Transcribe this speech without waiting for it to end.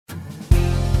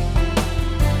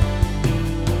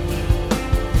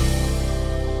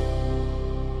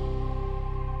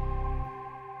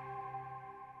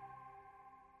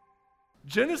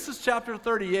Genesis chapter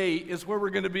 38 is where we're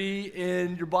going to be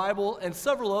in your Bible and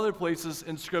several other places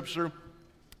in Scripture.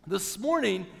 This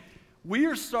morning, we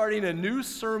are starting a new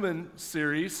sermon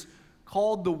series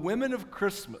called The Women of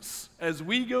Christmas, as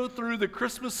we go through the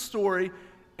Christmas story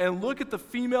and look at the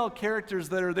female characters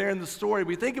that are there in the story.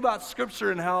 We think about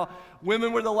Scripture and how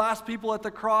women were the last people at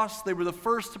the cross. They were the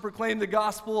first to proclaim the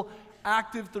gospel,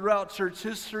 active throughout church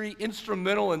history,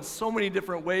 instrumental in so many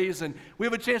different ways, and we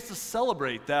have a chance to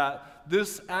celebrate that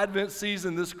this Advent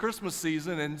season, this Christmas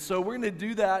season, and so we're going to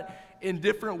do that in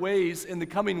different ways in the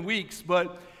coming weeks.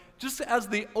 But just as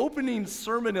the opening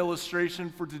sermon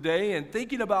illustration for today and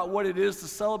thinking about what it is to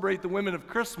celebrate the women of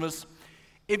Christmas,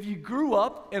 if you grew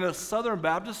up in a Southern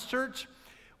Baptist church,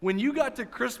 when you got to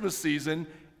Christmas season,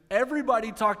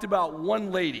 everybody talked about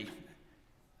one lady.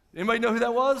 Anybody know who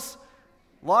that was?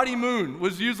 Lottie Moon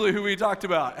was usually who we talked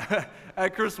about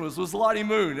at Christmas, was Lottie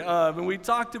Moon. And we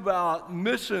talked about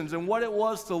missions and what it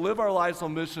was to live our lives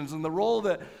on missions and the role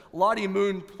that Lottie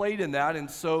Moon played in that. And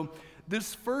so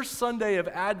this first Sunday of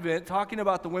Advent, talking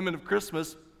about the women of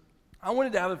Christmas, I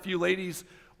wanted to have a few ladies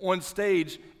on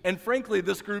stage. And frankly,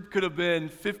 this group could have been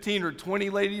 15 or 20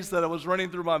 ladies that I was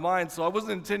running through my mind, so I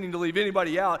wasn't intending to leave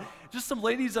anybody out. Just some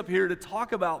ladies up here to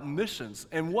talk about missions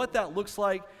and what that looks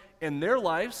like in their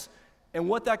lives, and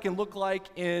what that can look like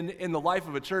in the life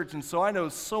of a church. And so I know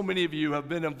so many of you have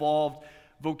been involved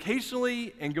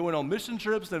vocationally and going on mission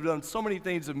trips and have done so many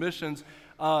things in missions.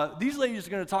 These ladies are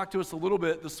going to talk to us a little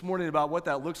bit this morning about what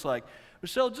that looks like.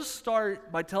 Michelle, just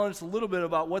start by telling us a little bit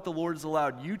about what the Lord has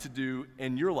allowed you to do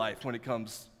in your life when it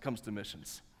comes to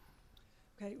missions.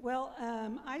 Okay, well,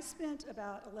 I spent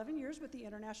about 11 years with the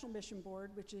International Mission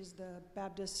Board, which is the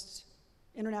Baptist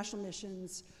International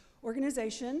Missions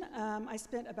organization. I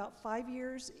spent about 5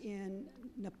 years in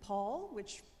Nepal,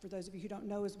 which, for those of you who don't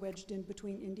know, is wedged in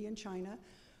between India and China,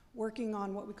 working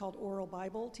on what we called oral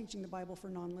Bible, teaching the Bible for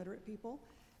non-literate people.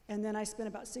 And then I spent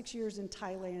about 6 years in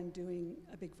Thailand doing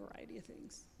a big variety of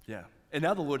things. Yeah, and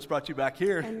now the Lord's brought you back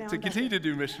here to continue to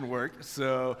do mission work.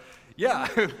 So, yeah,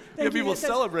 you have people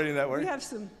celebrating that work. We have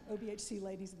some OBHC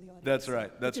ladies in the audience. That's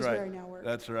right. That's which right. Is very now work.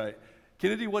 That's right.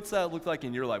 Kennedy, what's that look like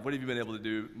in your life? What have you been able to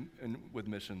do with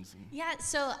missions? Yeah,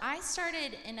 so I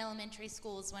started in elementary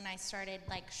schools when I started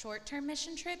like short-term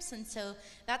mission trips, and so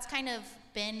that's kind of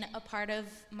been a part of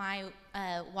my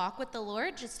walk with the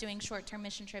Lord, just doing short-term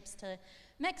mission trips to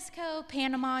Mexico,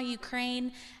 Panama,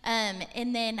 Ukraine,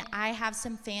 and then I have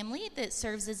some family that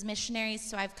serves as missionaries,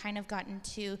 so I've kind of gotten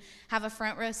to have a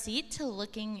front row seat to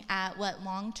looking at what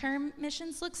long-term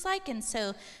missions looks like, and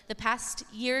so the past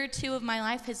year or two of my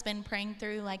life has been praying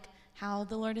through like how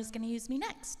the Lord is going to use me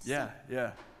next. Yeah,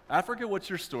 yeah. Africa, what's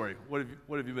your story? What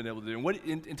have you been able to do?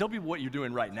 And tell people what you're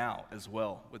doing right now as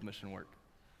well with mission work.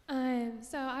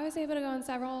 So I was able to go on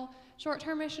several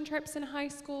short-term mission trips in high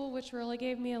school, which really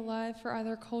gave me a love for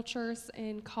other cultures.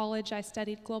 In college, I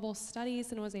studied global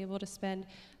studies and was able to spend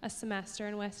a semester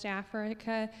in West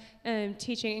Africa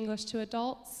teaching English to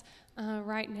adults.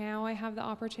 Right now, I have the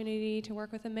opportunity to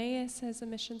work with Emmaus as a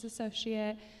missions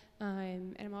associate,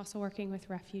 and I'm also working with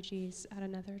refugees at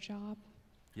another job.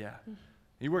 Yeah.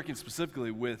 You're working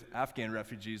specifically with Afghan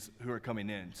refugees who are coming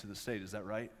in to the state, is that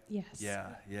right? Yes.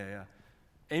 Yeah.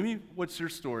 Amy, what's your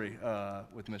story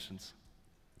with missions?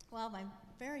 Well, my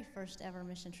very first ever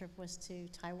mission trip was to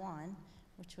Taiwan,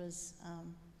 which was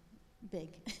big.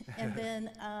 And then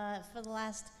for the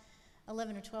last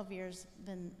 11 or 12 years,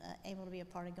 been able to be a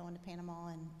part of going to Panama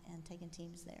and taking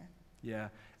teams there. Yeah,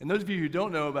 and those of you who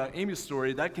don't know about Amy's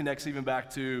story, that connects even back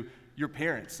to your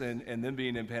parents and them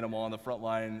being in Panama on the front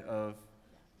line of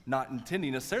not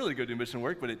intending necessarily to go do mission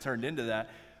work, but it turned into that.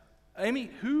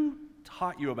 Amy, who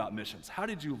taught you about missions? How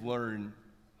did you learn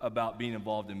about being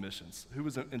involved in missions? Who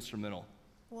was instrumental?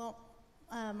 Well,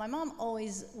 my mom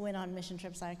always went on mission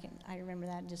trips. I remember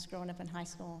that just growing up in high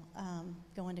school,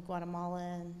 going to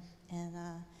Guatemala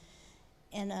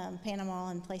and Panama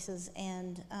and places.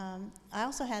 And I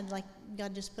also had, like,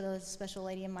 God just put a special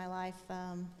lady in my life.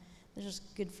 There's this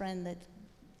good friend that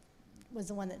was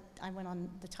the one that I went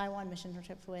on the Taiwan mission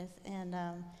trip with, and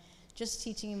just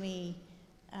teaching me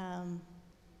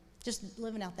just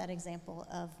living out that example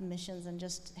of missions and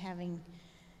just having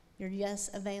your yes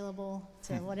available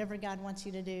to whatever God wants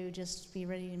you to do. Just be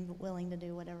ready and willing to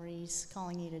do whatever He's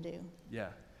calling you to do. Yeah.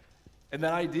 And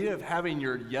that idea of having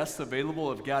your yes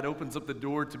available, if God opens up the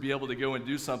door to be able to go and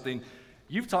do something,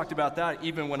 you've talked about that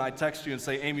even when I text you and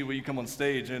say, Amy, will you come on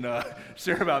stage and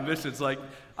share about missions? Like,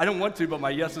 I don't want to, but my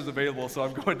yes is available, so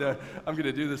I'm going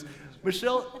to do this.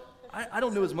 Michelle, I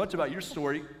don't know as much about your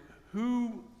story.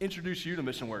 Who introduced you to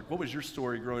mission work? What was your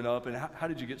story growing up, and how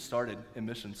did you get started in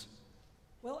missions?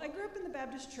 Well, I grew up in the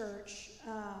Baptist Church,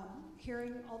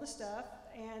 hearing all the stuff,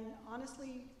 and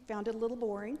honestly found it a little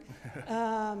boring.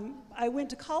 I went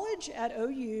to college at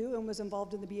OU and was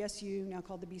involved in the BSU, now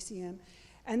called the BCM,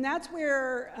 and that's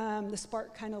where the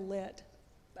spark kind of lit.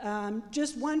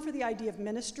 Just one, for the idea of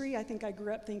ministry. I think I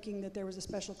grew up thinking that there was a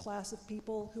special class of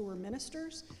people who were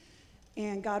ministers,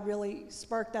 and God really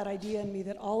sparked that idea in me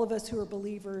that all of us who are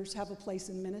believers have a place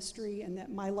in ministry, and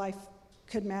that my life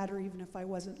could matter even if I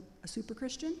wasn't a super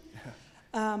Christian.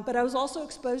 But I was also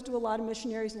exposed to a lot of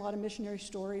missionaries, a lot of missionary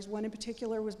stories. One in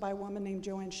particular was by a woman named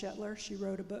Joanne Shetler. She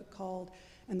wrote a book called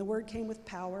And the Word Came with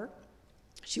Power.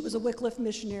 She was a Wycliffe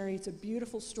missionary. It's a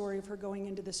beautiful story of her going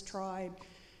into this tribe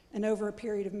and over a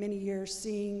period of many years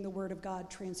seeing the Word of God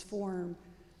transform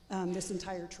this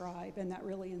entire tribe. And that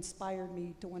really inspired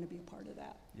me to want to be a part of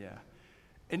that. Yeah.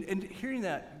 And hearing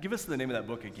that, give us the name of that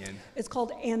book again. It's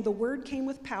called And the Word Came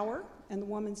with Power, and the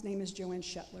woman's name is Joanne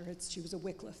Shetler. She was a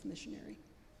Wycliffe missionary.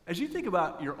 As you think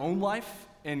about your own life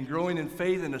and growing in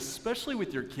faith, and especially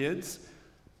with your kids,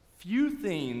 few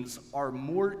things are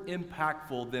more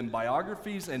impactful than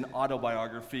biographies and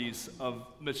autobiographies of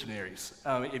missionaries.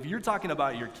 If you're talking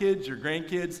about your kids, your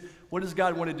grandkids, what does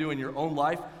God want to do in your own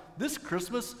life? This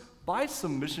Christmas, buy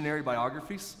some missionary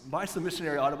biographies, buy some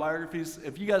missionary autobiographies.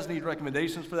 If you guys need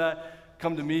recommendations for that,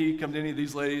 come to me, come to any of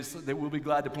these ladies. They will be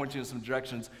glad to point you in some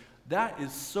directions. That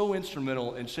is so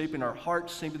instrumental in shaping our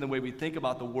hearts, shaping the way we think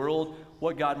about the world,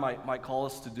 what God might call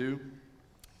us to do.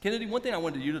 Kennedy, one thing I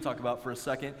wanted you to talk about for a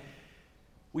second.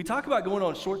 We talk about going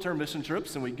on short-term mission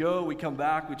trips, and we go, we come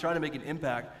back, we try to make an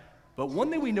impact. But one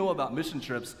thing we know about mission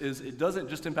trips is it doesn't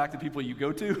just impact the people you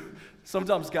go to.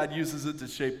 Sometimes God uses it to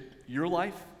shape your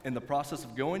life in the process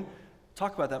of going.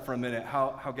 Talk about that for a minute,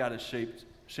 how God has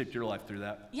shaped your life through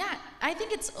that. Yeah, I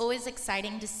think it's always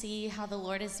exciting to see how the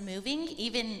Lord is moving,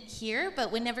 even here,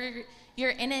 but whenever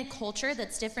you're in a culture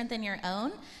that's different than your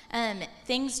own,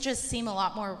 things just seem a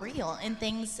lot more real, and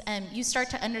things, you start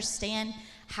to understand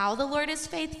how the Lord is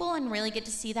faithful and really get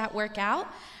to see that work out.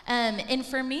 And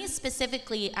for me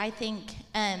specifically, I think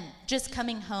just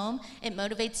coming home, it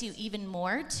motivates you even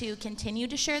more to continue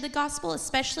to share the gospel,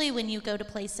 especially when you go to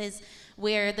places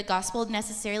where the gospel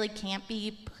necessarily can't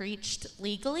be preached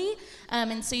legally.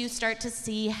 And so you start to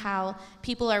see how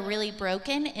people are really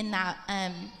broken in that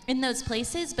in those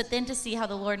places, but then to see how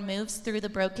the Lord moves through the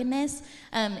brokenness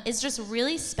is just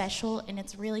really special, and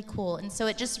it's really cool. And so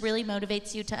it just really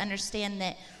motivates you to understand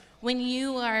that when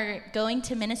you are going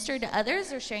to minister to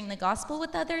others or sharing the gospel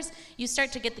with others, you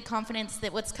start to get the confidence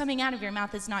that what's coming out of your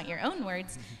mouth is not your own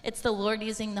words. It's the Lord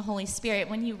using the Holy Spirit.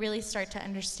 When you really start to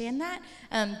understand that,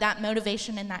 that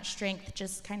motivation and that strength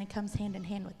just kind of comes hand in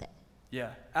hand with it.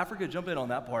 Yeah. Africa, jump in on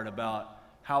that part about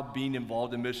how being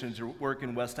involved in missions, your work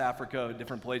in West Africa,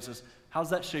 different places,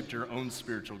 how's that shaped your own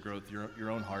spiritual growth,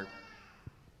 your own heart?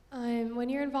 When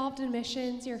you're involved in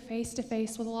missions, you're face to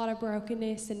face with a lot of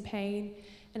brokenness and pain.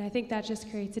 And I think that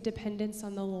just creates a dependence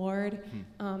on the Lord.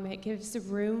 It gives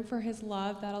room for His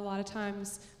love that a lot of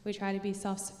times we try to be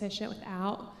self-sufficient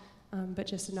without, but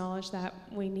just acknowledge that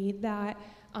we need that.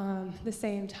 At the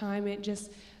same time, it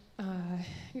just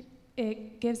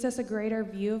it gives us a greater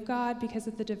view of God because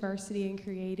of the diversity and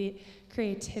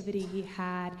creativity He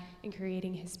had in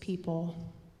creating His people.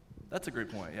 That's a great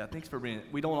point. Yeah, thanks for bringing it.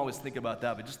 We don't always think about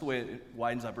that, but just the way it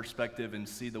widens our perspective and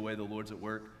see the way the Lord's at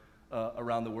work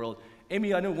around the world.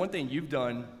 Amy, I know one thing you've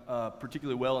done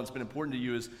particularly well and it's been important to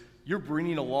you is you're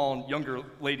bringing along younger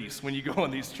ladies when you go on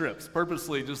these trips,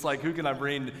 purposely, just like, who can I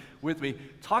bring with me?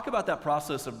 Talk about that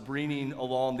process of bringing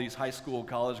along these high school,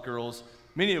 college girls,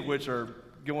 many of which are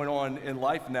going on in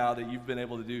life now that you've been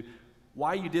able to do.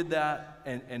 Why you did that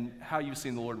and how you've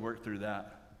seen the Lord work through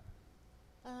that.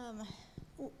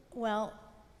 Well,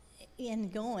 in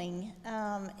going,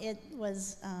 it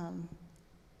was...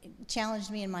 It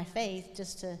challenged me in my faith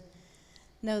just to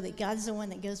know that God's the one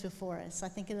that goes before us. I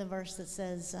think of the verse that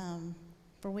says,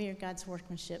 for we are God's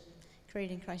workmanship,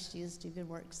 created in Christ Jesus to do good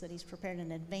works that He's prepared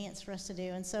in advance for us to do.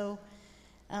 And so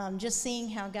just seeing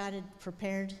how God had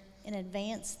prepared in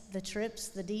advance the trips,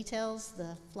 the details,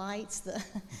 the flights,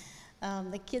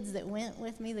 the kids that went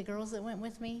with me, the girls that went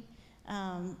with me,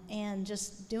 and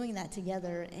just doing that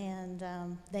together. And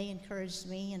they encouraged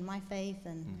me in my faith,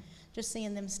 and just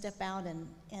seeing them step out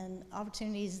and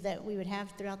opportunities that we would have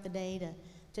throughout the day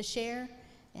to share.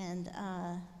 And,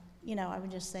 I would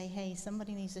just say, hey,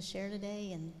 somebody needs to share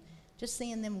today. And just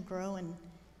seeing them grow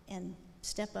and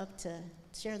step up to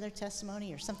share their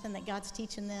testimony or something that God's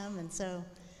teaching them. And so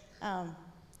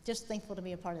just thankful to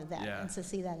be a part of that and to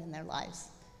see that in their lives.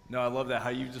 No, I love that,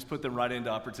 how you just put them right into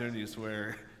opportunities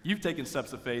where you've taken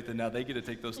steps of faith and now they get to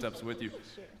take those steps with you.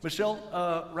 Sure.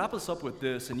 Michelle, wrap us up with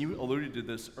this, and you alluded to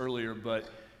this earlier, but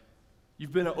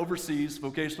you've been an overseas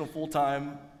vocational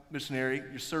full-time missionary.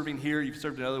 You're serving here, you've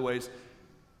served in other ways.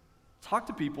 Talk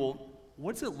to people.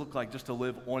 What does it look like just to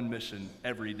live on mission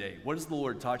every day? What has the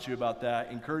Lord taught you about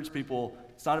that? Encourage people.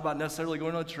 It's not about necessarily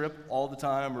going on a trip all the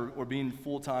time or being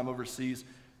full-time overseas.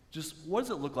 Just what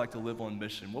does it look like to live on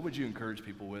mission? What would you encourage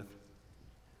people with?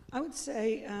 I would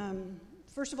say,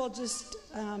 first of all, just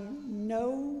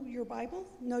know your Bible,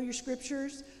 know your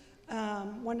scriptures.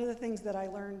 One of the things that I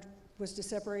learned was to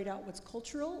separate out what's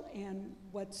cultural and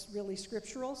what's really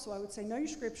scriptural. So I would say know your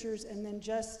scriptures, and then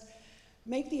just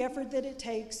make the effort that it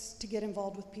takes to get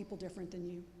involved with people different than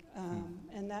you.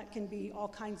 And that can be all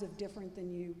kinds of different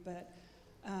than you, but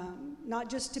not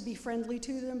just to be friendly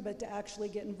to them, but to actually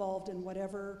get involved in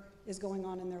whatever is going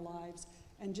on in their lives,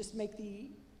 and just make the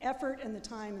effort and the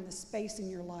time and the space in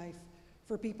your life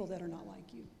for people that are not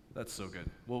like you. That's so good.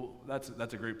 Well, that's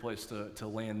a great place to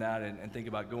land that and think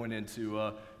about going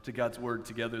into to God's Word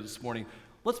together this morning.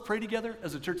 Let's pray together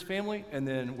as a church family, and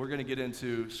then we're going to get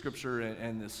into Scripture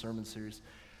and this sermon series.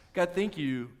 God, thank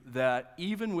you that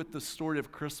even with the story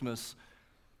of Christmas,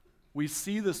 we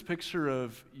see this picture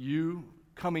of you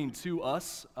coming to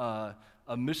us, a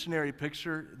missionary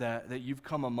picture that you've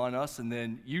come among us, and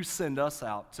then you send us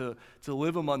out to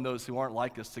live among those who aren't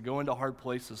like us, to go into hard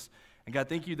places. And God,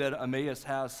 thank you that Emmaus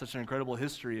has such an incredible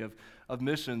history of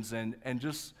missions, and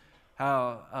just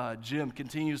how Jim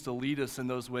continues to lead us in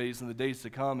those ways in the days to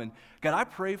come. And God, I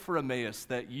pray for Emmaus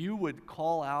that you would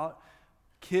call out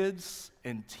kids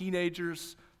and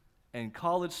teenagers and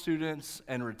college students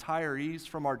and retirees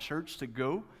from our church to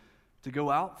go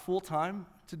out full-time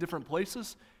to different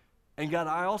places. And God,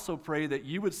 I also pray that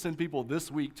you would send people this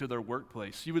week to their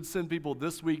workplace. You would send people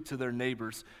this week to their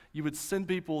neighbors. You would send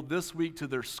people this week to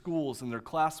their schools and their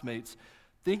classmates,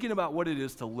 thinking about what it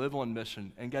is to live on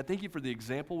mission. And God, thank you for the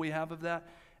example we have of that.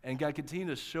 And God, continue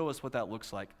to show us what that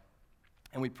looks like.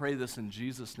 And we pray this in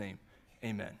Jesus' name.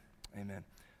 Amen. Amen.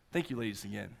 Thank you, ladies,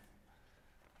 again.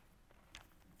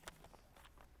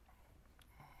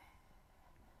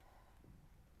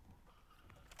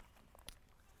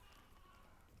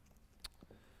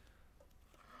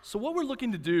 So what we're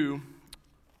looking to do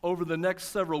over the next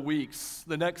several weeks,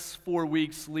 the next 4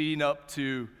 weeks leading up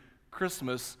to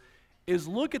Christmas, is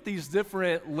look at these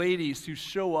different ladies who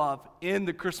show up in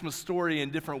the Christmas story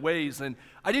in different ways. And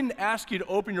I didn't ask you to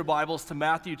open your Bibles to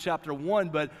Matthew chapter 1,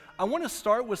 but I want to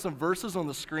start with some verses on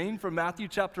the screen from Matthew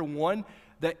chapter 1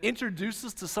 that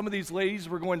introduces to some of these ladies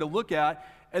we're going to look at.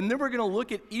 And then we're going to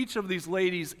look at each of these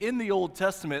ladies in the Old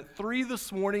Testament, 3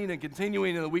 this morning and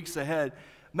continuing in the weeks ahead.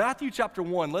 Matthew chapter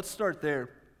 1, let's start there.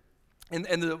 And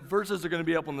the verses are going to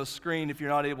be up on the screen if you're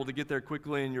not able to get there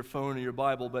quickly in your phone or your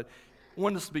Bible. But I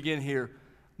want us to begin here.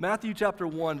 Matthew chapter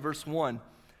 1, verse 1.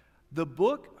 The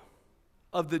book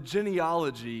of the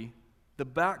genealogy, the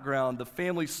background, the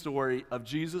family story of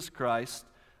Jesus Christ,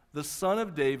 the son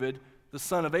of David, the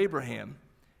son of Abraham.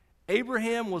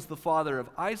 Abraham was the father of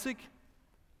Isaac,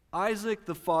 Isaac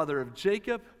the father of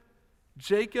Jacob,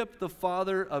 Jacob the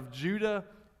father of Judah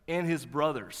and his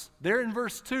brothers. There in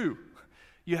verse 2,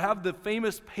 you have the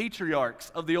famous patriarchs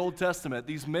of the Old Testament,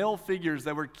 these male figures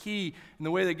that were key in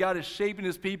the way that God is shaping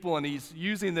his people, and he's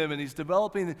using them, and he's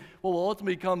developing what will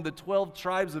ultimately become the 12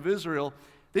 tribes of Israel.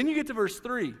 Then you get to verse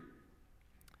 3.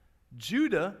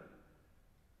 Judah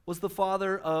was the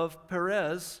father of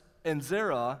Perez and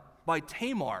Zerah by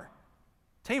Tamar.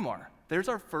 Tamar, there's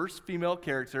our first female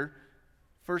character,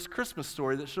 first Christmas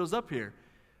story that shows up here.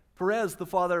 Perez, the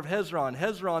father of Hezron.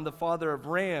 Hezron, the father of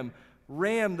Ram.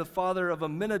 Ram, the father of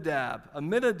Amminadab.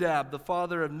 Amminadab, the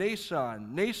father of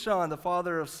Nahshon. Nahshon, the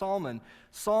father of Salmon.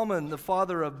 Salmon, the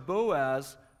father of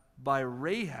Boaz by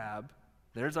Rahab.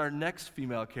 There's our next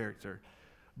female character.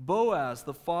 Boaz,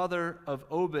 the father of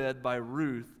Obed by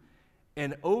Ruth.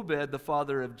 And Obed, the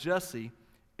father of Jesse.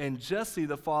 And Jesse,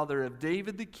 the father of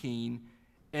David the king.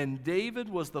 And David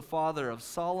was the father of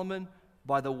Solomon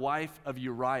by the wife of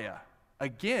Uriah.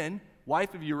 Again,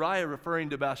 wife of Uriah referring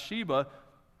to Bathsheba.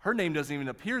 Her name doesn't even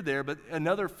appear there, but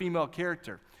another female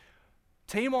character.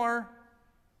 Tamar,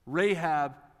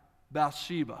 Rahab,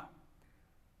 Bathsheba.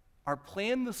 Our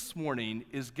plan this morning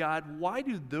is, God, why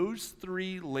do those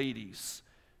three ladies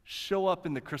show up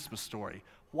in the Christmas story?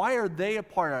 Why are they a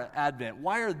part of Advent?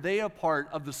 Why are they a part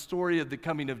of the story of the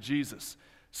coming of Jesus?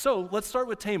 So let's start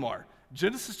with Tamar.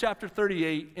 Genesis chapter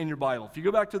 38 in your Bible. If you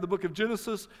go back to the book of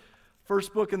Genesis,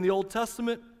 first book in the Old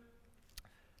Testament,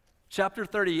 chapter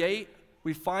 38,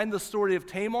 we find the story of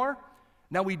Tamar.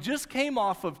 Now, we just came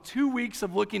off of 2 weeks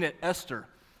of looking at Esther.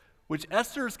 which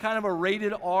Esther is kind of a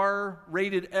rated R,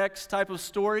 rated X type of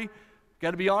story.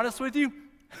 Got to be honest with you,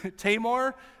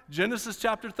 Tamar, Genesis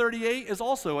chapter 38 is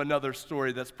also another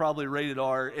story that's probably rated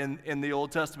R in the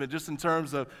Old Testament, just in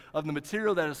terms of the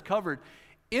material that is covered.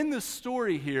 In the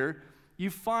story here, you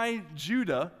find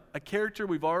Judah, a character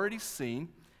we've already seen,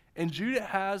 and Judah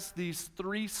has these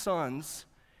 3 sons,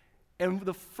 and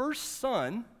the first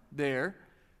son there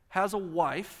has a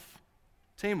wife,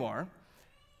 Tamar,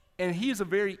 and he is a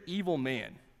very evil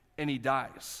man, and he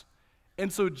dies.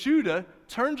 And so Judah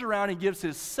turns around and gives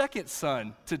his second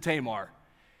son to Tamar.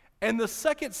 And the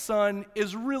second son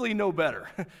is really no better.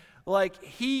 Like,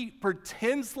 he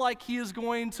pretends like he is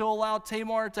going to allow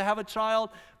Tamar to have a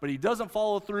child, but he doesn't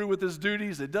follow through with his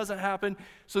duties. It doesn't happen.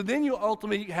 So then you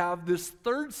ultimately have this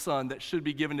third son that should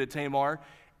be given to Tamar,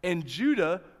 and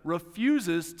Judah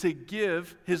refuses to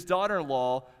give his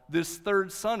daughter-in-law this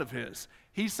third son of his.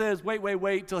 He says,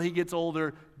 wait till he gets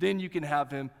older, then you can have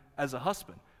him as a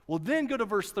husband. Well, then go to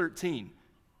verse 13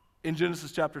 in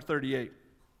Genesis chapter 38.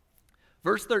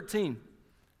 Verse 13,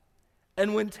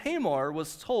 and when Tamar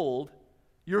was told,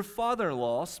 your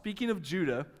father-in-law, speaking of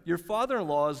Judah, your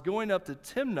father-in-law is going up to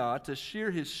Timnah to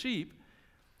shear his sheep,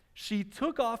 she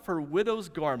took off her widow's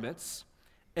garments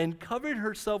and covered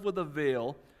herself with a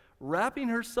veil, wrapping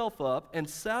herself up, and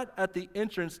sat at the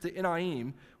entrance to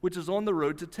Enaim, which is on the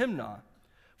road to Timnah.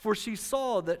 For she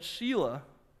saw that Shelah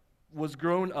was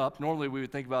grown up. Normally we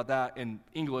would think about that in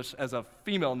English as a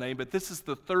female name, but this is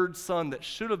the third son that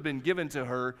should have been given to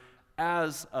her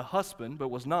as a husband, but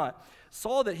was not.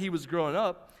 Saw that he was grown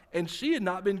up, and she had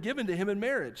not been given to him in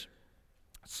marriage.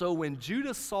 So when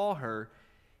Judah saw her,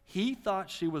 he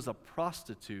thought she was a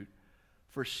prostitute,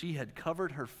 for she had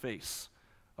covered her face.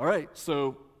 All right,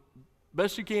 so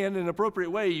best you can in an appropriate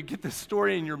way, you get this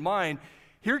story in your mind.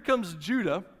 Here comes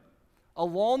Judah.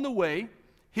 Along the way,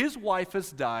 his wife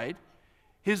has died.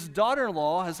 His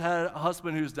daughter-in-law has had a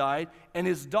husband who's died, and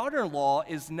his daughter-in-law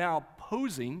is now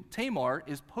posing, Tamar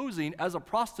is posing as a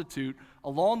prostitute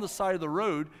along the side of the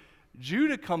road.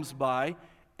 Judah comes by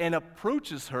and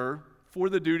approaches her for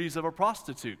the duties of a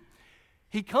prostitute.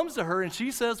 He comes to her and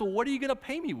she says, well, what are you going to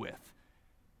pay me with?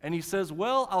 And he says,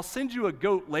 well, I'll send you a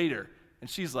goat later. And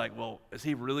she's like, well, is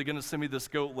he really going to send me this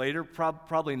goat later?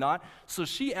 Probably not. So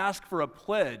she asked for a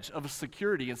pledge of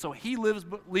security. And so he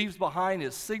leaves behind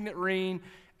his signet ring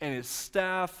and his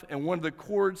staff and one of the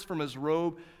cords from his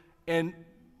robe. And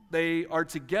they are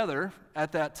together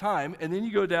at that time. And then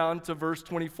you go down to verse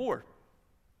 24.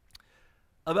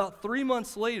 About 3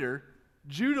 months later,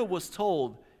 Judah was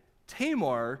told,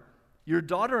 Tamar, your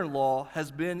daughter-in-law,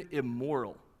 has been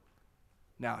immoral.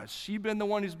 Now, has she been the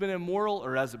one who's been immoral,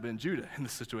 or has it been Judah in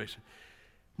this situation?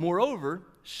 Moreover,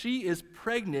 she is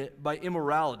pregnant by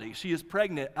immorality. She is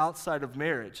pregnant outside of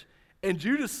marriage. And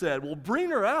Judah said, well, bring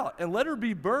her out and let her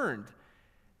be burned.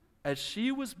 As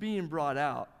she was being brought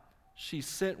out, she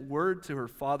sent word to her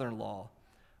father-in-law,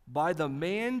 by the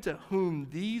man to whom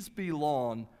these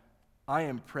belong, I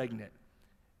am pregnant.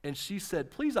 And she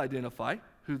said, please identify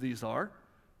who these are,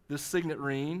 the signet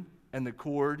ring and the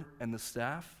cord and the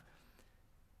staff.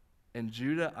 And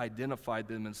Judah identified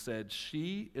them and said,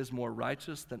 she is more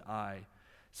righteous than I,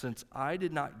 since I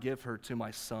did not give her to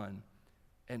my son,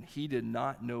 and he did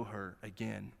not know her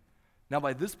again. Now,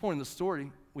 by this point in the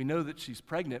story, we know that she's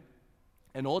pregnant,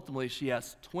 and ultimately she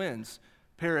has twins,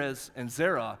 Perez and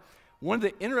Zerah. One of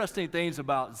the interesting things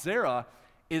about Zerah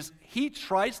is he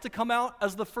tries to come out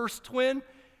as the first twin,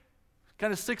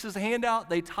 kind of sticks his hand out.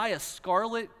 They tie a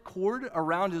scarlet cord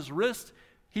around his wrist.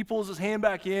 He pulls his hand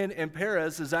back in, and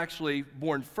Perez is actually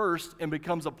born first and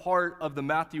becomes a part of the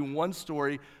Matthew 1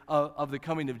 story of the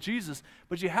coming of Jesus.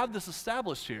 But you have this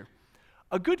established here.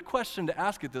 A good question to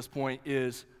ask at this point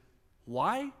is,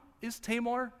 why is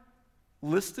Tamar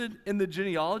listed in the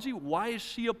genealogy? Why is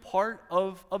she a part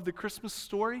of the Christmas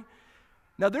story?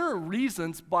 Now, there are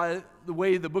reasons by the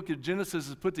way the book of Genesis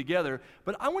is put together,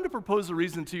 but I want to propose a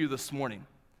reason to you this morning.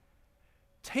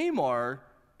 Tamar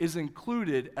is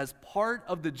included as part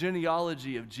of the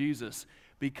genealogy of Jesus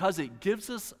because it gives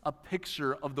us a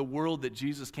picture of the world that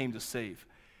Jesus came to save.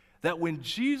 That when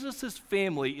Jesus'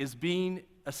 family is being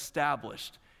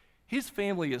established, his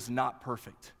family is not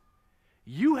perfect.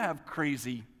 You have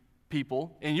crazy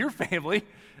people in your family.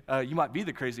 You might be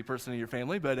the crazy person in your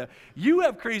family, but you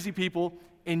have crazy people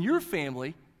in your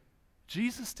family.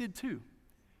 Jesus did too.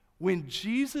 When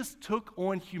Jesus took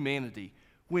on humanity,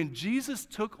 when Jesus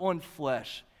took on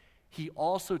flesh, he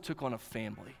also took on a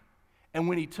family. And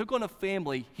when he took on a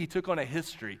family, he took on a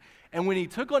history. And when he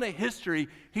took on a history,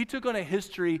 he took on a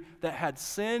history that had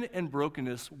sin and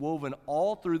brokenness woven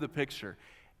all through the picture.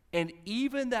 And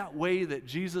even that way that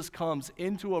Jesus comes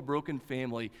into a broken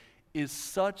family is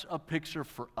such a picture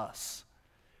for us.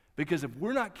 Because if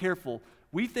we're not careful,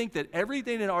 we think that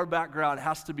everything in our background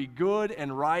has to be good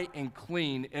and right and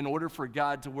clean in order for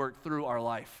God to work through our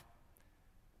life.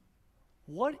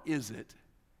 What is it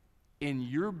in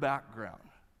your background,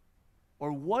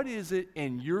 or what is it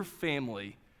in your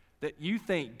family that you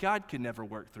think God can never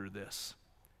work through this?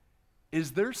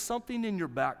 Is there something in your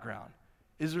background?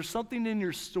 Is there something in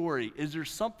your story? Is there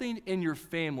something in your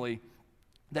family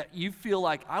that you feel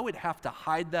like I would have to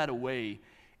hide that away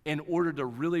in order to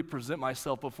really present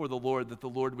myself before the Lord, that the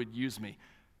Lord would use me?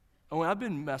 Oh, I've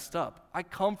been messed up. I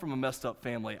come from a messed up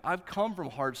family. I've come from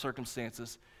hard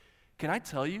circumstances. Can I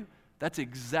tell you, that's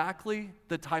exactly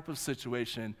the type of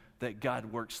situation that God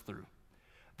works through.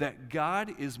 That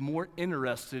God is more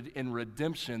interested in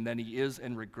redemption than he is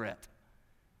in regret.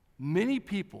 Many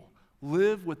people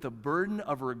live with the burden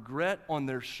of regret on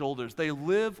their shoulders. They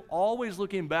live always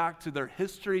looking back to their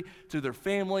history, to their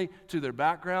family, to their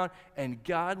background, and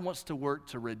God wants to work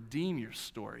to redeem your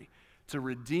story, to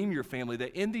redeem your family.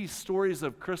 That in these stories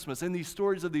of Christmas, in these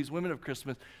stories of these women of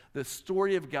Christmas, the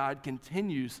story of God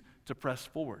continues to press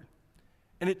forward.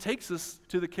 And it takes us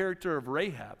to the character of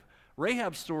Rahab.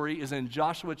 Rahab's story is in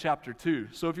Joshua chapter 2.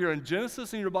 So if you're in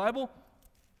Genesis in your Bible,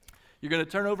 you're going to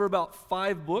turn over about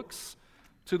 5 books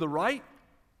to the right.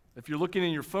 If you're looking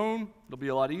in your phone, it'll be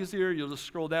a lot easier. You'll just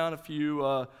scroll down a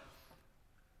few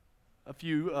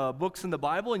books in the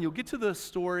Bible, and you'll get to the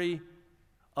story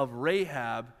of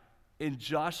Rahab in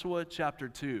Joshua chapter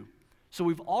 2. So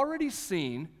we've already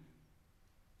seen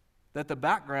that the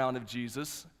background of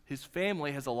Jesus, his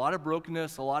family, has a lot of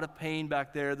brokenness, a lot of pain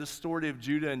back there. This story of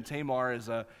Judah and Tamar is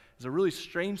a really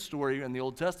strange story in the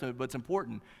Old Testament, but it's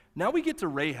important. Now we get to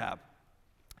Rahab.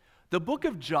 The book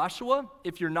of Joshua,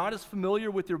 if you're not as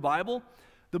familiar with your Bible,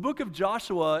 the book of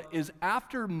Joshua is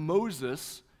after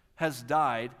Moses has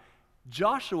died.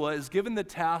 Joshua is given the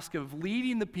task of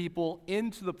leading the people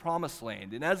into the promised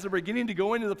land. And as they're beginning to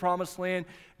go into the promised land,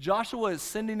 Joshua is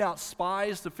sending out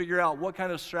spies to figure out what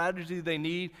kind of strategy they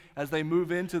need as they move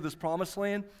into this promised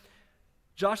land.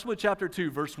 Joshua chapter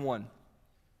 2, verse 1.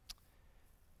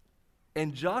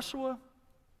 And Joshua,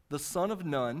 the son of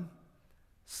Nun,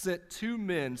 sent 2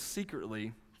 men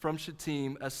secretly from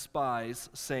Shittim as spies,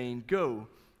 saying, "Go,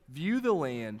 view the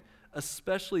land,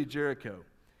 especially Jericho."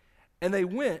 And they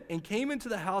went and came into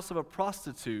the house of a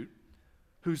prostitute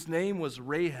whose name was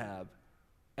Rahab,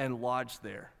 and lodged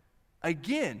there.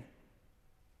 Again,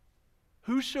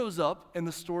 who shows up in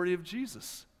the story of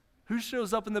Jesus? Who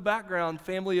shows up in the background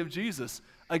family of Jesus?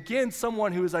 Again,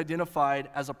 someone who is identified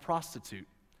as a prostitute.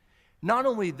 Not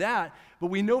only that, but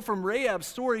we know from Rahab's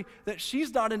story that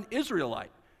she's not an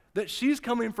Israelite, that she's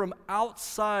coming from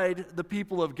outside the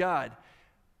people of God.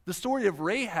 The story of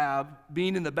Rahab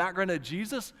being in the background of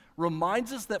Jesus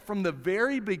reminds us that from the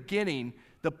very beginning,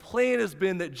 the plan has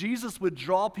been that Jesus would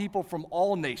draw people from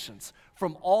all nations,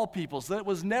 from all peoples. That it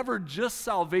was never just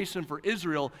salvation for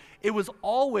Israel. It was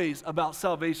always about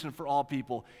salvation for all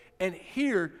people. And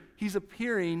here, he's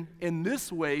appearing in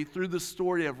this way through the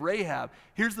story of Rahab.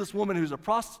 Here's this woman who's a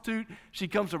prostitute. She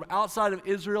comes from outside of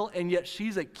Israel, and yet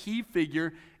she's a key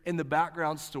figure in the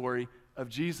background story of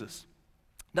Jesus.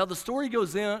 Now, the story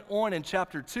goes on in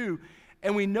chapter 2,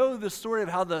 and we know the story of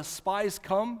how the spies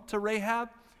come to Rahab,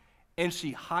 and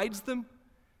she hides them.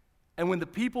 And when the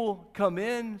people come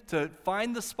in to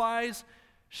find the spies,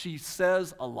 she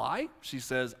says a lie. She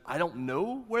says, "I don't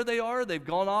know where they are. They've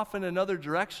gone off in another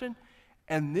direction."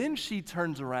 And then she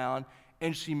turns around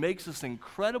and she makes this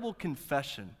incredible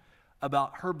confession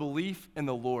about her belief in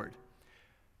the Lord.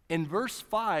 In verse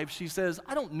 5, she says,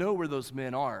 "I don't know where those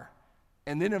men are."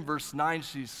 And then in verse 9,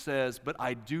 she says, "But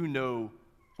I do know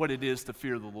what it is to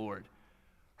fear the Lord."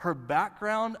 Her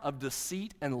background of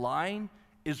deceit and lying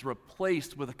is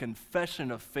replaced with a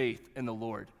confession of faith in the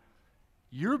Lord.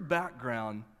 Your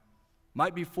background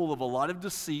might be full of a lot of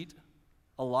deceit,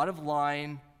 a lot of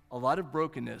lying, a lot of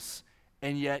brokenness,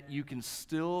 and yet you can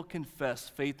still confess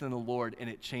faith in the Lord, and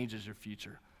it changes your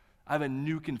future. I have a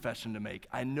new confession to make.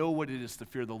 I know what it is to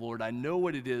fear the Lord. I know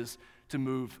what it is to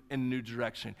move in a new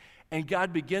direction. And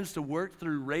God begins to work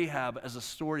through Rahab as a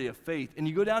story of faith. And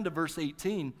you go down to verse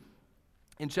 18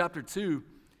 in chapter 2,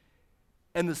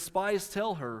 and the spies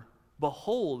tell her,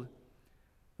 "Behold,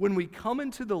 when we come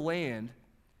into the land,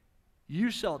 you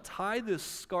shall tie this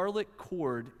scarlet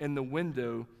cord in the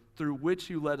window through which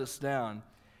you let us down,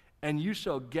 and you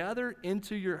shall gather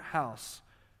into your house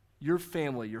your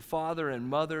family, your father and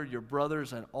mother, your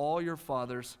brothers, and all your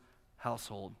father's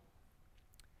household."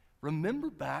 Remember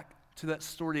back to that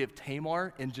story of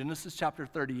Tamar in Genesis chapter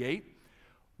 38?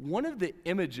 one of the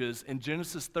images in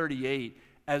Genesis 38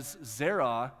 as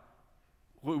Zerah,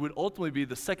 who would ultimately be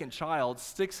the second child,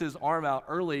 sticks his arm out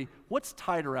early, what's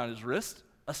tied around his wrist?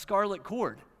 A scarlet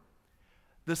cord.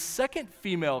 The second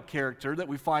female character that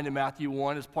we find in Matthew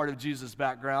 1 as part of Jesus'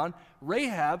 background,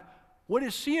 Rahab, what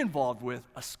is she involved with?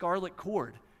 A scarlet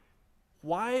cord.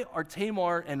 Why are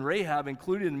Tamar and Rahab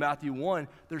included in Matthew 1?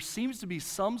 There seems to be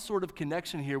some sort of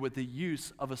connection here with the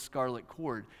use of a scarlet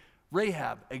cord.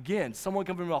 Rahab, again, someone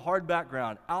coming from a hard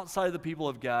background, outside of the people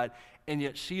of God, and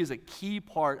yet she is a key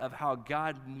part of how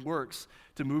God works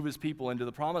to move his people into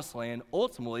the promised land,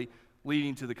 ultimately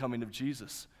leading to the coming of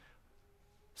Jesus.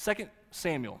 2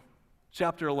 Samuel,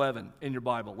 chapter 11 in your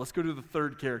Bible. Let's go to the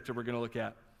third character we're going to look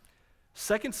at.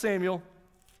 2 Samuel,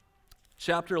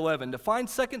 chapter 11. To find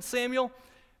 2 Samuel,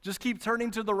 just keep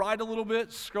turning to the right a little bit,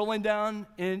 scrolling down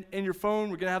in your phone.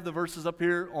 We're going to have the verses up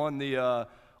here on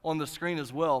the screen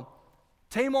as well.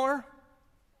 Tamar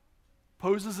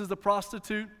poses as a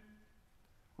prostitute.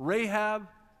 Rahab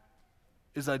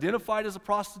is identified as a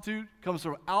prostitute, comes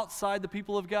from outside the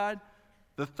people of God.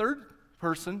 The third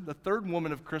person, the third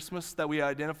woman of Christmas that we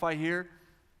identify here,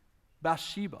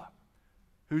 Bathsheba,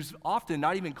 who's often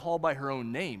not even called by her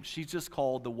own name. She's just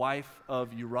called the wife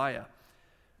of Uriah.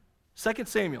 2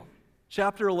 Samuel,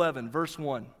 chapter 11, verse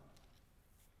 1.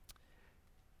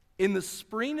 In the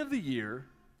spring of the year,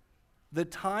 the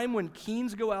time when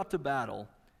kings go out to battle,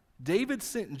 David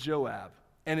sent Joab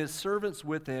and his servants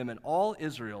with him and all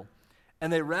Israel,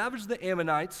 and they ravaged the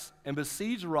Ammonites and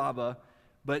besieged Rabbah,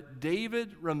 but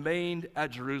David remained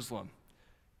at Jerusalem.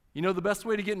 You know, the best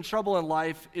way to get in trouble in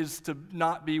life is to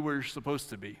not be where you're supposed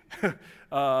to be.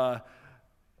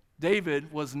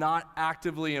 David was not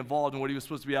actively involved in what he was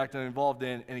supposed to be actively involved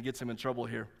in, and it gets him in trouble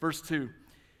here. Verse 2,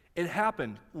 it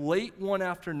happened late one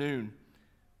afternoon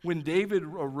when David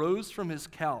arose from his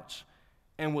couch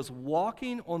and was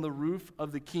walking on the roof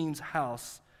of the king's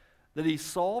house that he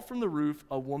saw from the roof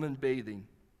a woman bathing,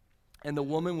 and the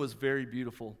woman was very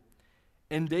beautiful.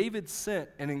 And David sent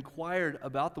and inquired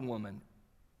about the woman.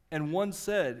 And one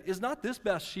said, is not this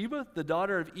Bathsheba, the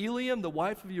daughter of Eliam, the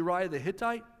wife of Uriah the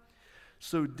Hittite?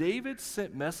 So David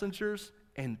sent messengers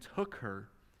and took her,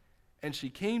 and she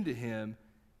came to him,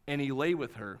 and he lay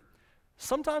with her.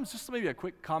 Sometimes, just maybe a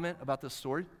quick comment about this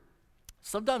story.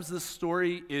 Sometimes this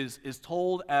story is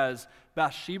told as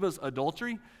Bathsheba's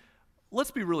adultery.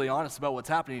 Let's be really honest about what's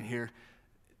happening here.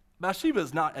 Bathsheba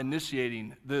is not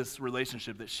initiating this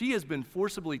relationship, that she has been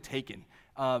forcibly taken.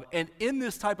 And in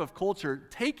this type of culture,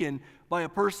 taken by a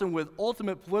person with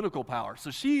ultimate political power. So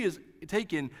she is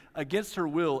taken against her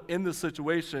will in this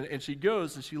situation, and she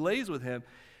goes and she lays with him.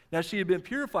 Now she had been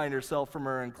purifying herself from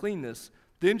her uncleanness.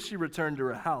 Then she returned to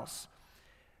her house.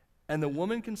 And the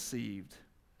woman conceived,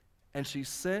 and she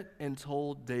sent and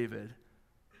told David,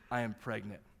 I am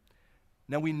pregnant.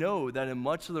 Now we know that in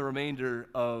much of the remainder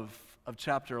of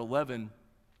chapter 11,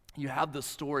 you have the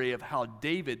story of how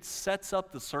David sets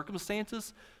up the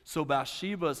circumstances so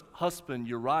Bathsheba's husband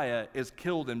Uriah is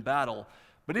killed in battle,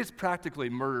 but it's practically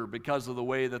murder because of the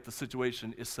way that the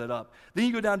situation is set up. Then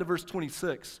you go down to verse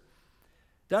 26.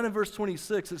 Down in verse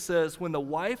 26 it says, when the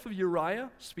wife of Uriah,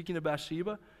 speaking of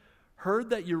Bathsheba,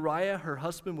 heard that Uriah, her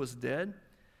husband, was dead,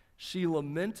 she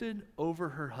lamented over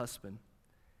her husband.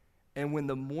 And when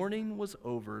the mourning was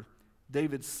over,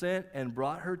 David sent and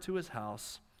brought her to his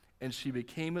house, and she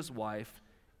became his wife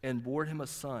and bore him a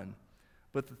son.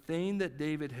 But the thing that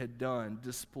David had done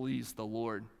displeased the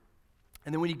Lord.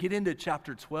 And then when you get into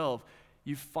chapter 12,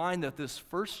 you find that this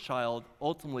first child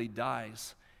ultimately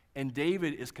dies. And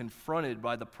David is confronted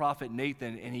by the prophet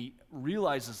Nathan, and he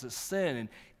realizes his sin. And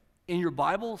in your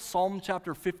Bible, Psalm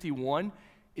chapter 51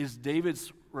 is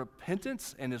David's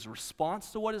repentance and his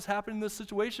response to what has happened in this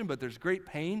situation, but there's great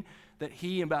pain that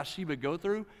he and Bathsheba go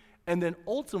through. And then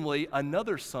ultimately,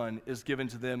 another son is given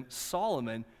to them,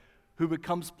 Solomon, who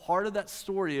becomes part of that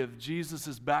story of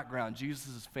Jesus' background,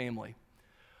 Jesus' family.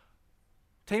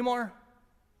 Tamar,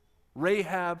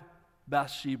 Rahab,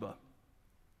 Bathsheba.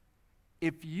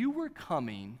 If you were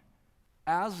coming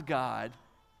as God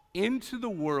into the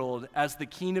world as the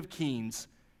King of Kings,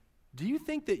 do you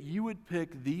think that you would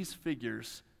pick these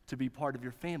figures to be part of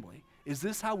your family? Is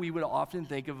this how we would often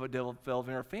think of a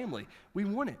developing our family? We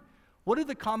want it. What are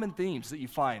the common themes that you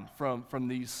find from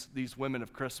these women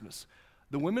of Christmas?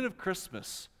 The women of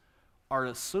Christmas are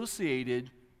associated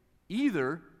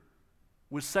either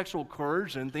with sexual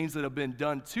coercion, things that have been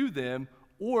done to them,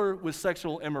 or with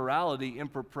sexual immorality,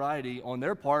 impropriety on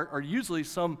their part, or usually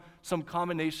some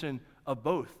combination of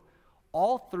both.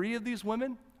 All three of these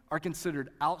women are considered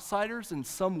outsiders in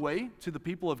some way to the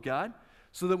people of God.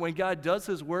 so that when God does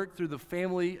his work through the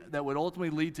family that would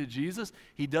ultimately lead to Jesus,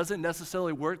 he doesn't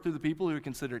necessarily work through the people who are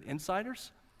considered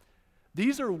insiders.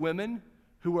 These are women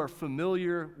who are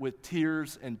familiar with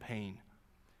tears and pain.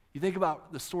 You think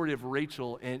about the story of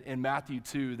Rachel in Matthew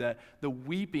 2, that the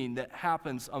weeping that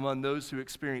happens among those who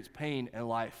experience pain in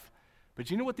life.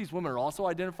 But you know what these women are also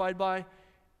identified by?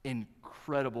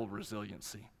 Incredible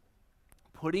resiliency.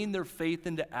 Putting their faith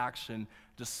into action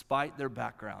despite their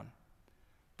background.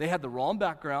 They had the wrong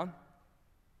background.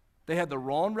 They had the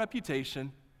wrong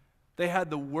reputation. They had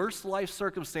the worst life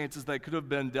circumstances that could have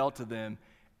been dealt to them,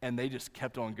 and they just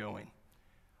kept on going.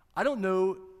 I don't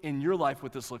know in your life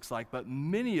what this looks like, but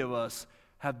many of us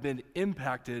have been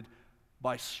impacted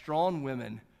by strong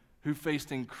women who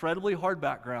faced incredibly hard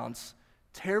backgrounds,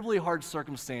 terribly hard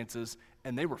circumstances,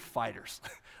 and they were fighters.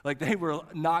 Like, they were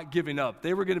not giving up.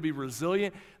 They were going to be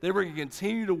resilient. They were going to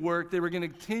continue to work. They were going to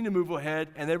continue to move ahead,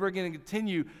 and they were going to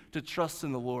continue to trust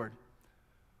in the Lord.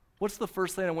 What's the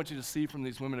first thing I want you to see from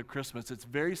these women of Christmas? It's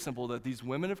very simple, that these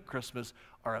women of Christmas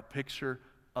are a picture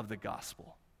of the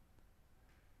gospel.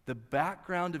 The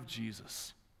background of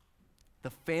Jesus,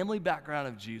 the family background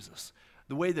of Jesus,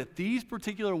 the way that these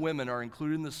particular women are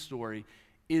included in the story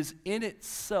is in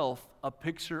itself a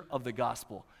picture of the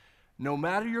gospel. No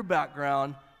matter your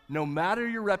background, no matter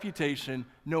your reputation,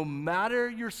 no matter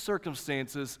your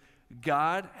circumstances,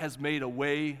 God has made a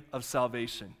way of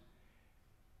salvation.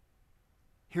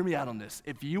 Hear me out on this.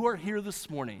 If you are here this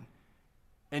morning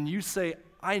and you say,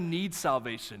 I need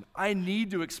salvation, I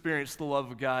need to experience the love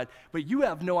of God, but you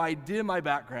have no idea my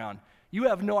background, you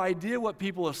have no idea what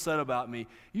people have said about me,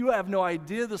 you have no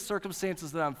idea the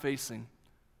circumstances that I'm facing,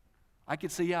 I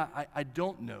could say, yeah, I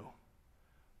don't know.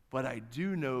 But I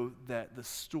do know that the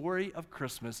story of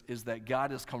Christmas is that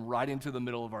God has come right into the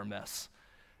middle of our mess.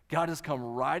 God has come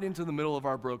right into the middle of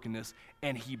our brokenness,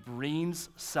 and he brings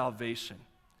salvation.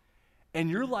 And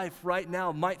your life right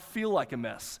now might feel like a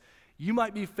mess. You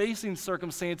might be facing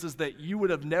circumstances that you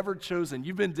would have never chosen.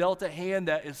 You've been dealt a hand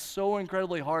that is so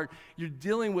incredibly hard. You're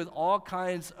dealing with all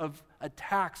kinds of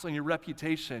attacks on your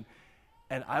reputation.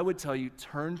 And I would tell you,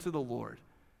 turn to the Lord,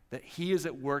 that he is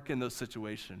at work in those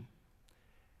situations.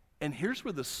 And here's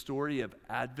where the story of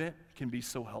Advent can be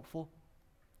so helpful.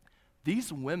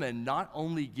 These women not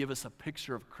only give us a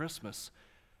picture of Christmas,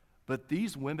 but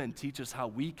these women teach us how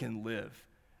we can live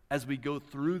as we go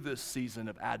through this season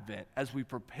of Advent, as we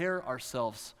prepare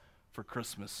ourselves for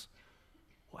Christmas.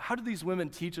 How do these women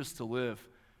teach us to live?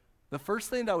 The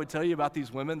first thing that I would tell you about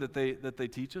these women that they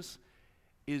teach us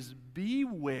is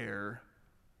beware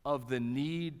of the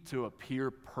need to appear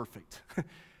perfect.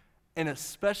 And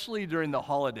especially during the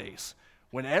holidays,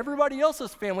 when everybody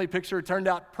else's family picture turned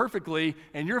out perfectly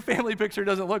and your family picture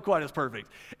doesn't look quite as perfect,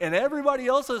 and everybody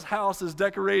else's house is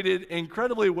decorated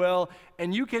incredibly well,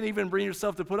 and you can't even bring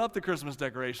yourself to put up the Christmas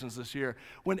decorations this year,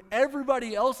 when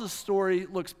everybody else's story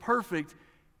looks perfect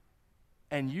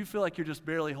and you feel like you're just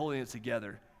barely holding it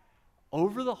together,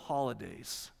 over the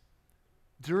holidays,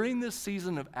 during this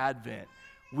season of Advent,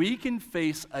 we can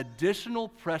face additional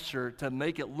pressure to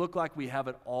make it look like we have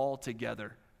it all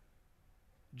together.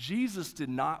 Jesus did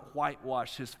not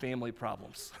whitewash his family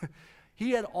problems.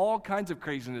 He had all kinds of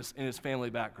craziness in his family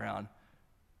background.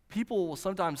 People will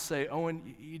sometimes say,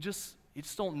 Owen, you just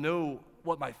don't know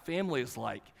what my family is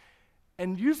like.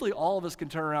 And usually all of us can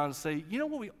turn around and say, you know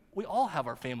what, we all have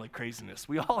our family craziness.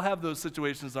 We all have those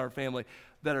situations in our family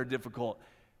that are difficult.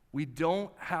 We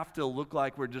don't have to look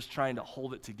like we're just trying to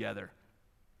hold it together.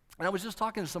 And I was just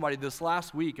talking to somebody this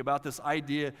last week about this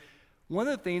idea. One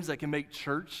of the things that can make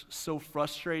church so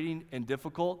frustrating and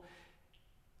difficult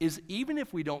is even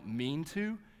if we don't mean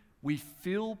to, we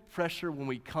feel pressure when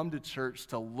we come to church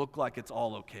to look like it's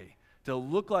all okay, to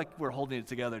look like we're holding it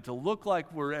together, to look like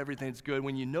everything's good,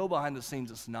 when you know behind the scenes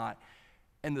it's not.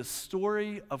 And the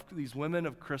story of these women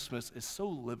of Christmas is so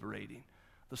liberating.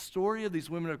 The story of these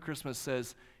women of Christmas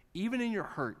says, even in your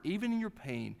hurt, even in your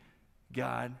pain,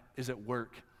 God is at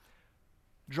work.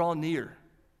 Draw near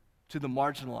to the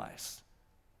marginalized,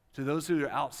 to those who are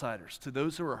outsiders, to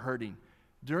those who are hurting.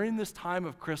 During this time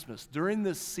of Christmas, during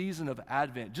this season of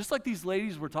Advent, just like these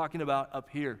ladies we're talking about up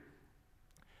here,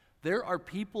 there are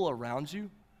people around you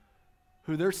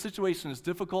who their situation is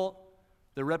difficult,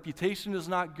 their reputation is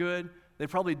not good,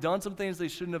 they've probably done some things they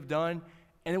shouldn't have done,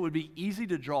 and it would be easy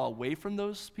to draw away from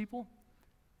those people.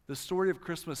 The story of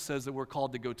Christmas says that we're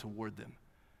called to go toward them,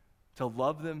 to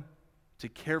love them, to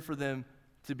care for them,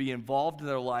 to be involved in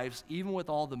their lives, even with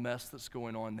all the mess that's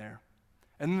going on there.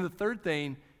 And then the third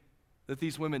thing that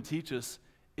these women teach us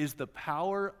is the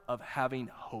power of having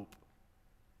hope,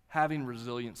 having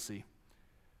resiliency.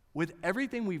 With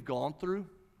everything we've gone through,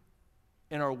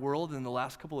 in our world in the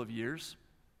last couple of years,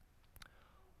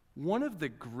 one of the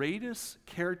greatest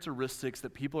characteristics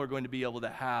that people are going to be able to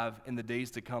have in the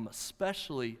days to come,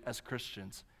 especially as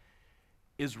Christians,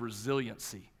 is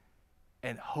resiliency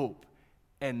and hope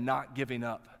and not giving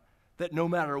up. That no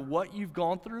matter what you've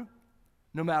gone through,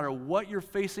 no matter what you're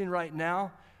facing right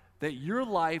now, that your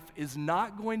life is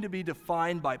not going to be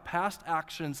defined by past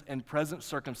actions and present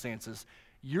circumstances.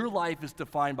 Your life is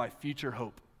defined by future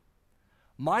hope.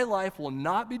 My life will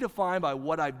not be defined by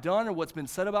what I've done or what's been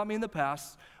said about me in the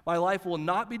past. My life will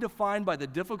not be defined by the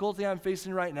difficulty I'm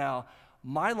facing right now.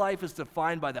 My life is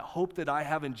defined by the hope that I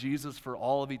have in Jesus for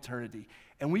all of eternity.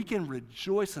 And we can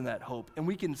rejoice in that hope, and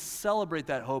we can celebrate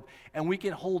that hope, and we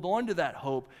can hold on to that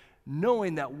hope,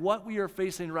 knowing that what we are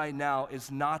facing right now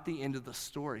is not the end of the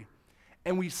story.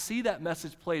 And we see that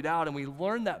message played out, and we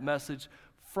learn that message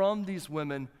from these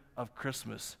women of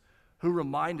Christmas, who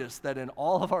remind us that in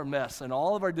all of our mess and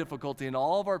all of our difficulty and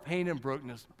all of our pain and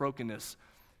brokenness,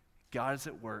 God is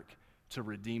at work to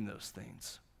redeem those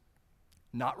things.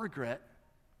 Not regret,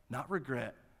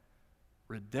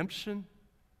 redemption,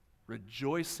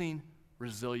 rejoicing,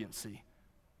 resiliency.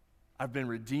 I've been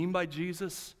redeemed by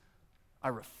Jesus. I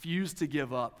refuse to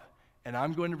give up, and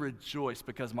I'm going to rejoice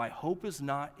because my hope is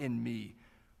not in me.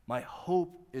 My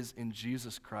hope is in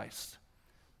Jesus Christ.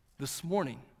 This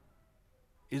morning,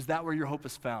 is that where your hope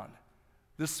is found?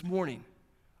 This morning,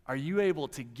 are you able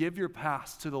to give your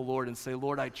past to the Lord and say,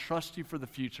 Lord, I trust you for the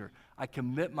future. I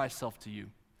commit myself to you.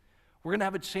 We're going to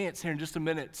have a chance here in just a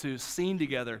minute to sing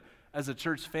together as a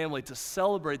church family to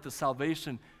celebrate the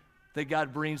salvation that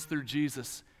God brings through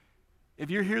Jesus. If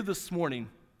you're here this morning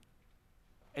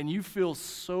and you feel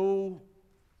so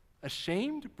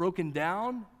ashamed, broken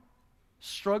down,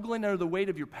 struggling under the weight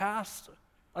of your past,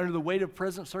 under the weight of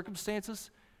present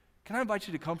circumstances, can I invite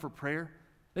you to come for prayer?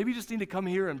 Maybe you just need to come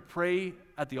here and pray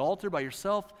at the altar by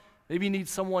yourself. Maybe you need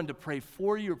someone to pray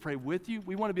for you or pray with you.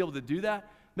 We want to be able to do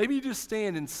that. Maybe you just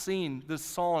stand and sing this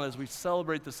song as we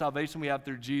celebrate the salvation we have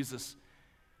through Jesus.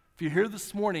 If you're here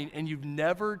this morning and you've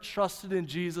never trusted in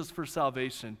Jesus for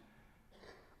salvation,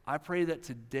 I pray that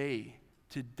today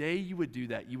you would do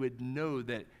that. You would know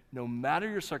that no matter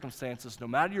your circumstances, no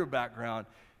matter your background,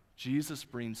 Jesus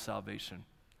brings salvation.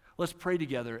 Let's pray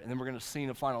together, and then we're going to sing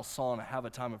a final song and have a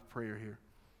time of prayer here.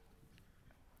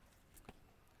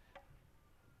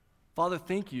 Father,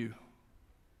 thank you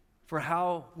for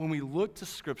how when we look to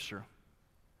Scripture,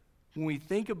 when we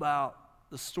think about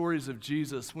the stories of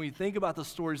Jesus, when we think about the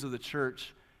stories of the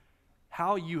church,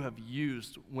 how you have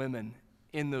used women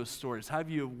in those stories, how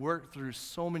you have worked through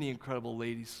so many incredible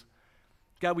ladies.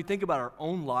 God, we think about our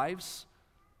own lives,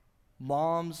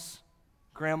 moms,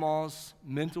 grandmas,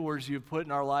 mentors you've put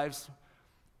in our lives,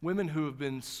 women who have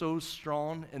been so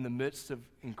strong in the midst of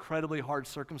incredibly hard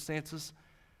circumstances.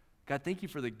 God, thank you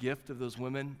for the gift of those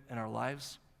women in our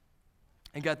lives.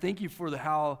 And God, thank you for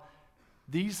how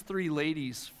these three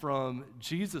ladies from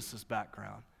Jesus'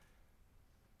 background,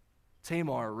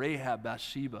 Tamar, Rahab,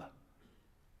 Bathsheba,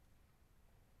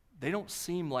 they don't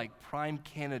seem like prime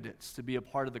candidates to be a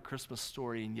part of the Christmas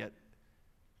story, and yet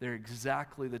they're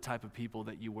exactly the type of people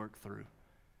that you work through.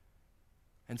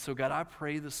 And so, God, I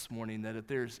pray this morning that if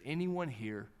there's anyone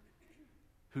here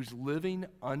who's living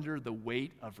under the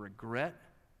weight of regret,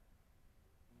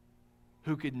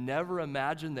 who could never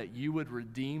imagine that you would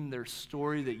redeem their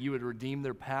story, that you would redeem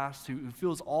their past, who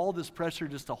feels all this pressure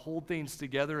just to hold things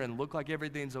together and look like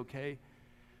everything's okay,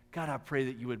 God, I pray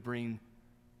that you would bring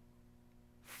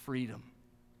freedom,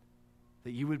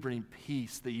 that you would bring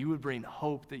peace, that you would bring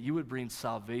hope, that you would bring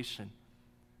salvation.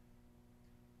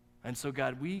 And so,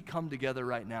 God, we come together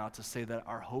right now to say that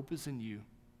our hope is in you,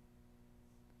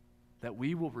 that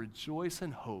we will rejoice in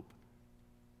hope,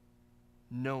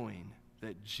 knowing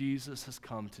that Jesus has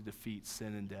come to defeat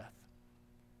sin and death.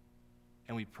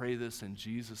 And we pray this in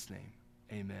Jesus' name.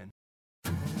 Amen.